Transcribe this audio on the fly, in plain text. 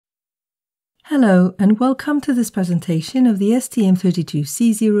Hello and welcome to this presentation of the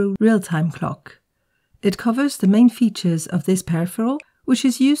STM32C0 real-time clock. It covers the main features of this peripheral, which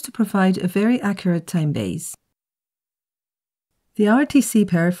is used to provide a very accurate time base. The RTC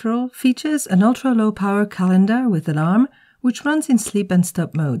peripheral features an ultra-low power calendar with alarm, which runs in sleep and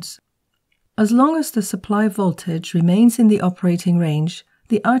stop modes. As long as the supply voltage remains in the operating range,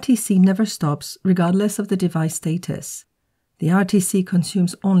 the RTC never stops regardless of the device status. The RTC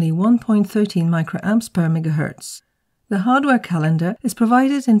consumes only 1.13 microamps per megahertz. The hardware calendar is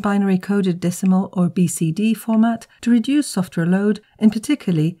provided in binary coded decimal or BCD format to reduce software load, and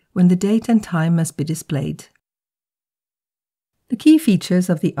particularly when the date and time must be displayed. The key features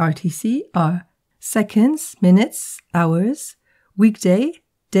of the RTC are seconds, minutes, hours, weekday,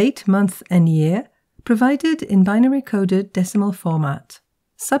 date, month, and year, provided in binary coded decimal format.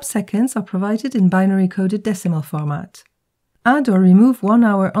 Sub-seconds are provided in binary coded decimal format. Add or remove 1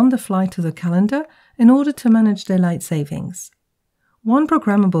 hour on the fly to the calendar in order to manage daylight savings. One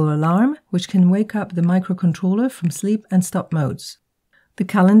programmable alarm, which can wake up the microcontroller from sleep and stop modes. The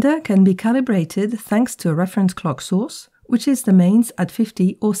calendar can be calibrated thanks to a reference clock source, which is the mains at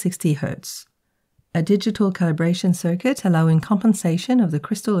 50 or 60 Hz. A digital calibration circuit allowing compensation of the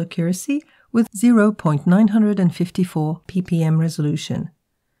crystal accuracy with 0.954 ppm resolution.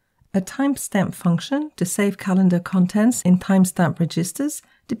 A timestamp function to save calendar contents in timestamp registers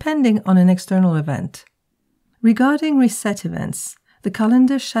depending on an external event. Regarding reset events, the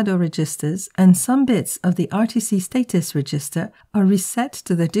calendar shadow registers and some bits of the RTC status register are reset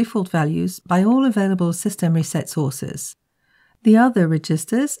to their default values by all available system reset sources. The other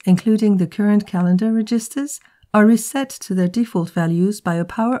registers, including the current calendar registers, are reset to their default values by a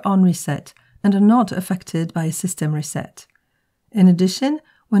power-on reset and are not affected by a system reset. In addition,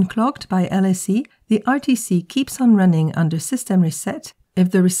 when clocked by LSE, the RTC keeps on running under system reset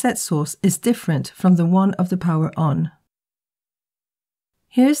if the reset source is different from the one of the power on.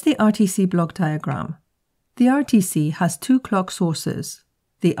 Here's the RTC block diagram. The RTC has two clock sources,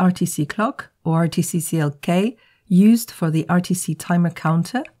 the RTC clock, or RTC-CLK, used for the RTC timer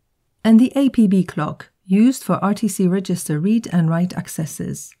counter, and the APB clock, used for RTC register read and write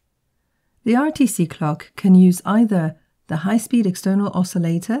accesses. The RTC clock can use either the high-speed external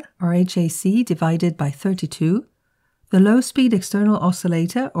oscillator, or HAC, divided by 32, the low-speed external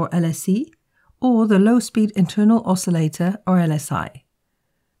oscillator, or LSE, or the low-speed internal oscillator, or LSI.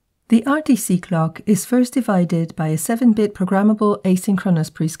 The RTC clock is first divided by a 7-bit programmable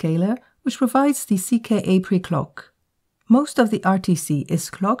asynchronous prescaler, which provides the CKA pre-clock. Most of the RTC is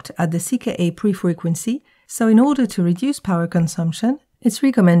clocked at the CKA pre-frequency, so in order to reduce power consumption, it's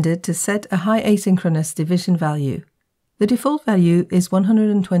recommended to set a high asynchronous division value. The default value is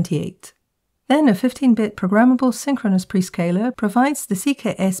 128. Then a 15-bit programmable synchronous prescaler provides the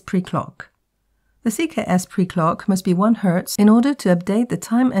CKS pre-clock. The CKS pre-clock must be 1 Hz in order to update the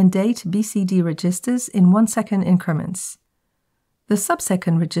time and date BCD registers in 1-second increments. The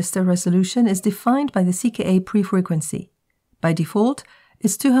sub-second register resolution is defined by the CKA pre-frequency. By default,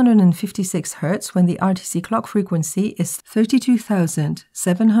 it's 256 Hz when the RTC clock frequency is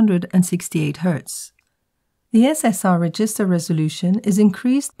 32,768 Hz. The SSR register resolution is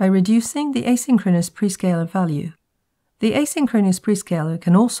increased by reducing the asynchronous prescaler value. The asynchronous prescaler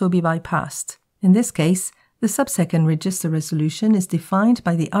can also be bypassed. In this case, the sub-second register resolution is defined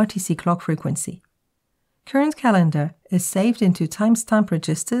by the RTC clock frequency. Current calendar is saved into timestamp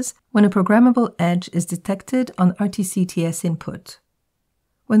registers when a programmable edge is detected on RTC-TS input.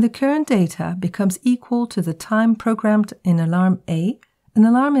 When the current data becomes equal to the time programmed in alarm A, an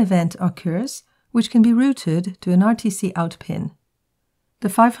alarm event occurs, which can be routed to an RTC out pin. The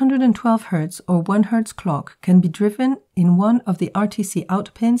 512 Hz or 1 Hz clock can be driven in one of the RTC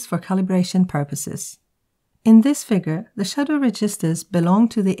out pins for calibration purposes. In this figure, the shadow registers belong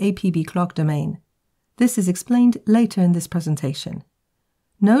to the APB clock domain. This is explained later in this presentation.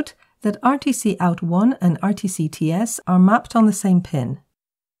 Note that RTC out 1 and RTC TS are mapped on the same pin.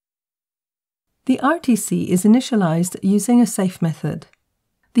 The RTC is initialized using a safe method.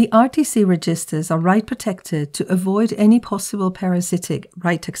 The RTC registers are write protected to avoid any possible parasitic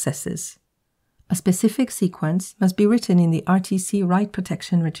write accesses. A specific sequence must be written in the RTC write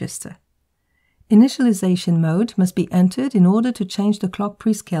protection register. Initialization mode must be entered in order to change the clock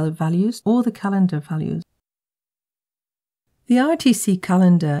prescaler values or the calendar values. The RTC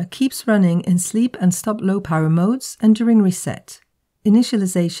calendar keeps running in sleep and stop low power modes and during reset.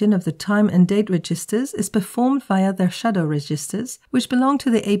 Initialization of the time and date registers is performed via their shadow registers, which belong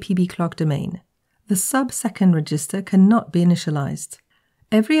to the APB clock domain. The sub-second register cannot be initialized.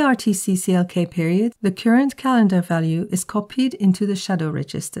 Every RTC CLK period, the current calendar value is copied into the shadow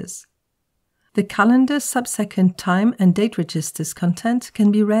registers. The calendar sub-second time and date register's content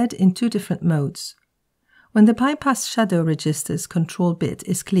can be read in two different modes. When the bypass shadow register's control bit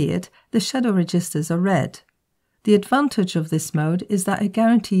is cleared, the shadow registers are read. The advantage of this mode is that it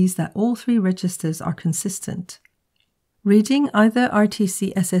guarantees that all three registers are consistent. Reading either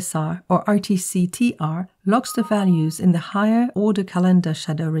RTC SSR or RTC TR locks the values in the higher order calendar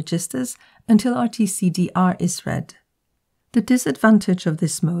shadow registers until RTC DR is read. The disadvantage of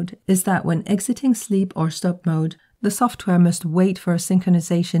this mode is that when exiting sleep or stop mode, the software must wait for a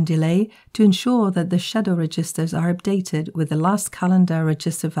synchronization delay to ensure that the shadow registers are updated with the last calendar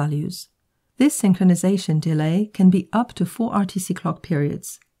register values. This synchronization delay can be up to 4 RTC clock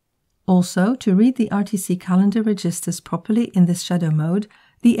periods. Also, to read the RTC calendar registers properly in this shadow mode,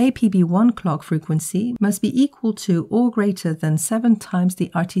 the APB1 clock frequency must be equal to or greater than 7 times the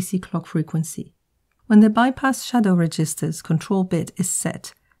RTC clock frequency. When the bypass shadow register's control bit is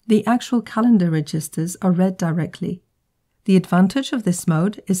set, the actual calendar registers are read directly. The advantage of this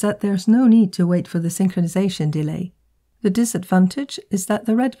mode is that there's no need to wait for the synchronization delay. The disadvantage is that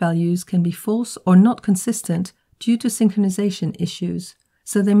the read values can be false or not consistent due to synchronization issues,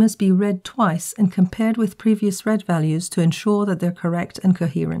 so they must be read twice and compared with previous read values to ensure that they're correct and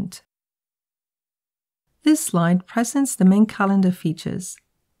coherent. This slide presents the main calendar features.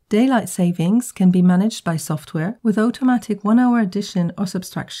 Daylight savings can be managed by software with automatic 1-hour addition or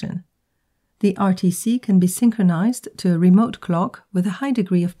subtraction. The RTC can be synchronized to a remote clock with a high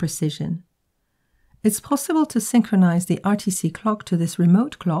degree of precision. It's possible to synchronize the RTC clock to this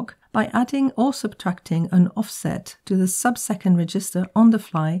remote clock by adding or subtracting an offset to the sub-second register on the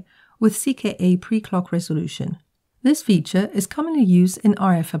fly with CKA pre-clock resolution. This feature is commonly used in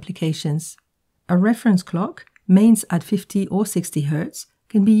RF applications. A reference clock, mains at 50 or 60 Hz,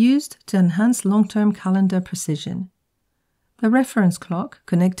 can be used to enhance long-term calendar precision. The reference clock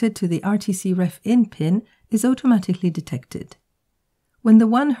connected to the RTC ref-in pin is automatically detected. When the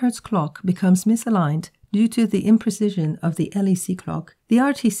 1 Hz clock becomes misaligned due to the imprecision of the LEC clock, the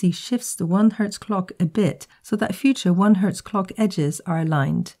RTC shifts the 1 Hz clock a bit so that future 1 Hz clock edges are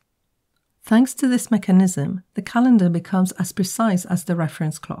aligned. Thanks to this mechanism, the calendar becomes as precise as the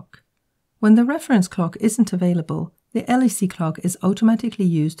reference clock. When the reference clock isn't available, the LEC clock is automatically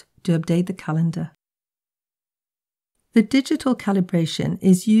used to update the calendar. The digital calibration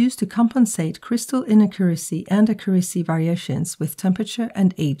is used to compensate crystal inaccuracy and accuracy variations with temperature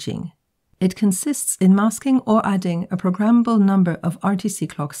and aging. It consists in masking or adding a programmable number of RTC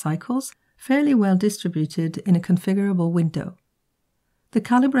clock cycles, fairly well distributed in a configurable window. The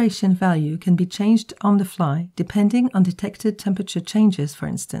calibration value can be changed on the fly depending on detected temperature changes, for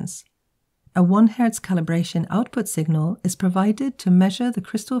instance. A 1 Hz calibration output signal is provided to measure the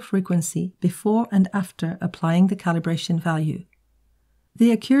crystal frequency before and after applying the calibration value.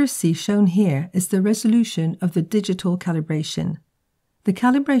 The accuracy shown here is the resolution of the digital calibration. The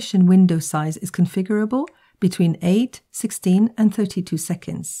calibration window size is configurable between 8, 16, and 32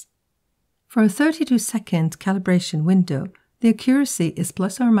 seconds. For a 32-second calibration window, the accuracy is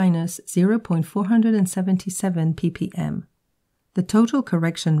plus or minus 0.477 ppm. The total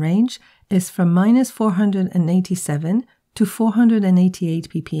correction range is from minus 487 to 488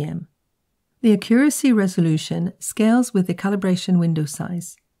 ppm. The accuracy resolution scales with the calibration window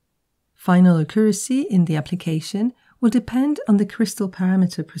size. Final accuracy in the application will depend on the crystal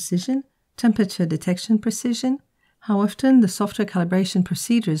parameter precision, temperature detection precision, how often the software calibration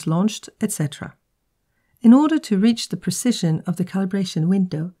procedure is launched, etc. In order to reach the precision of the calibration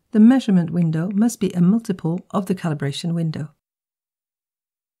window, the measurement window must be a multiple of the calibration window.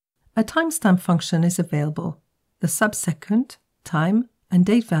 A timestamp function is available. The sub-second, time, and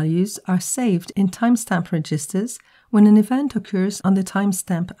date values are saved in timestamp registers when an event occurs on the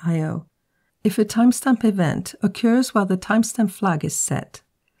timestamp I/O. If a timestamp event occurs while the timestamp flag is set,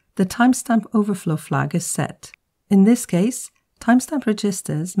 the timestamp overflow flag is set. In this case, timestamp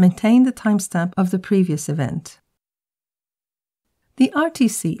registers maintain the timestamp of the previous event. The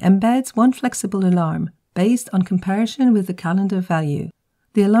RTC embeds one flexible alarm based on comparison with the calendar value.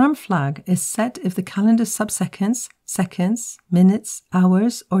 The alarm flag is set if the calendar subsequence, seconds, minutes,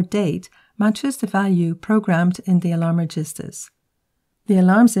 hours, or date matches the value programmed in the alarm registers. The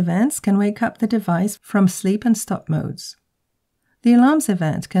alarm's events can wake up the device from sleep and stop modes. The alarm's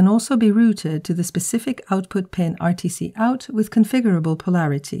event can also be routed to the specific output pin RTC out with configurable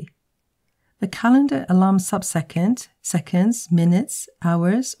polarity. The calendar alarm subsecond, seconds, minutes,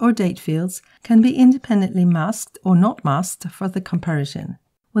 hours, or date fields can be independently masked or not masked for the comparison.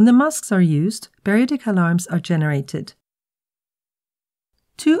 When the masks are used, periodic alarms are generated.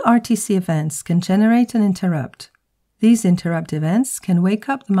 Two RTC events can generate an interrupt. These interrupt events can wake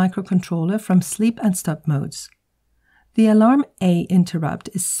up the microcontroller from sleep and stop modes. The alarm A interrupt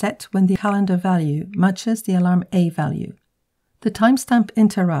is set when the calendar value matches the alarm A value. The timestamp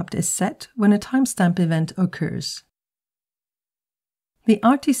interrupt is set when a timestamp event occurs. The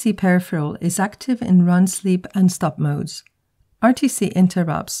RTC peripheral is active in run, sleep, and stop modes. RTC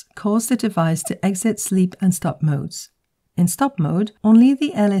interrupts cause the device to exit sleep and stop modes. In stop mode, only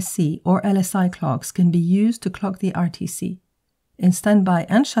the LSC or LSI clocks can be used to clock the RTC. In standby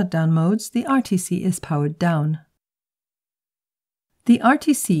and shutdown modes, the RTC is powered down. The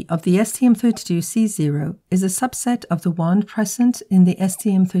RTC of the STM32C0 is a subset of the one present in the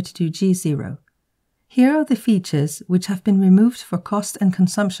STM32G0. Here are the features which have been removed for cost and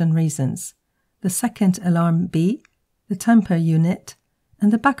consumption reasons: the second alarm B, the tamper unit,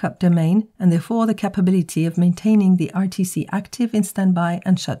 and the backup domain, and therefore the capability of maintaining the RTC active in standby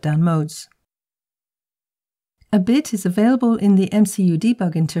and shutdown modes. A bit is available in the MCU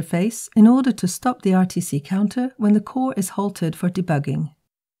debug interface in order to stop the RTC counter when the core is halted for debugging.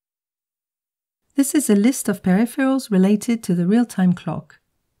 This is a list of peripherals related to the real-time clock.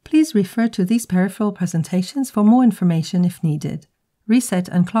 Please refer to these peripheral presentations for more information if needed. Reset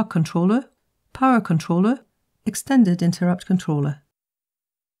and clock controller, power controller, extended interrupt controller.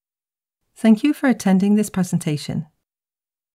 Thank you for attending this presentation.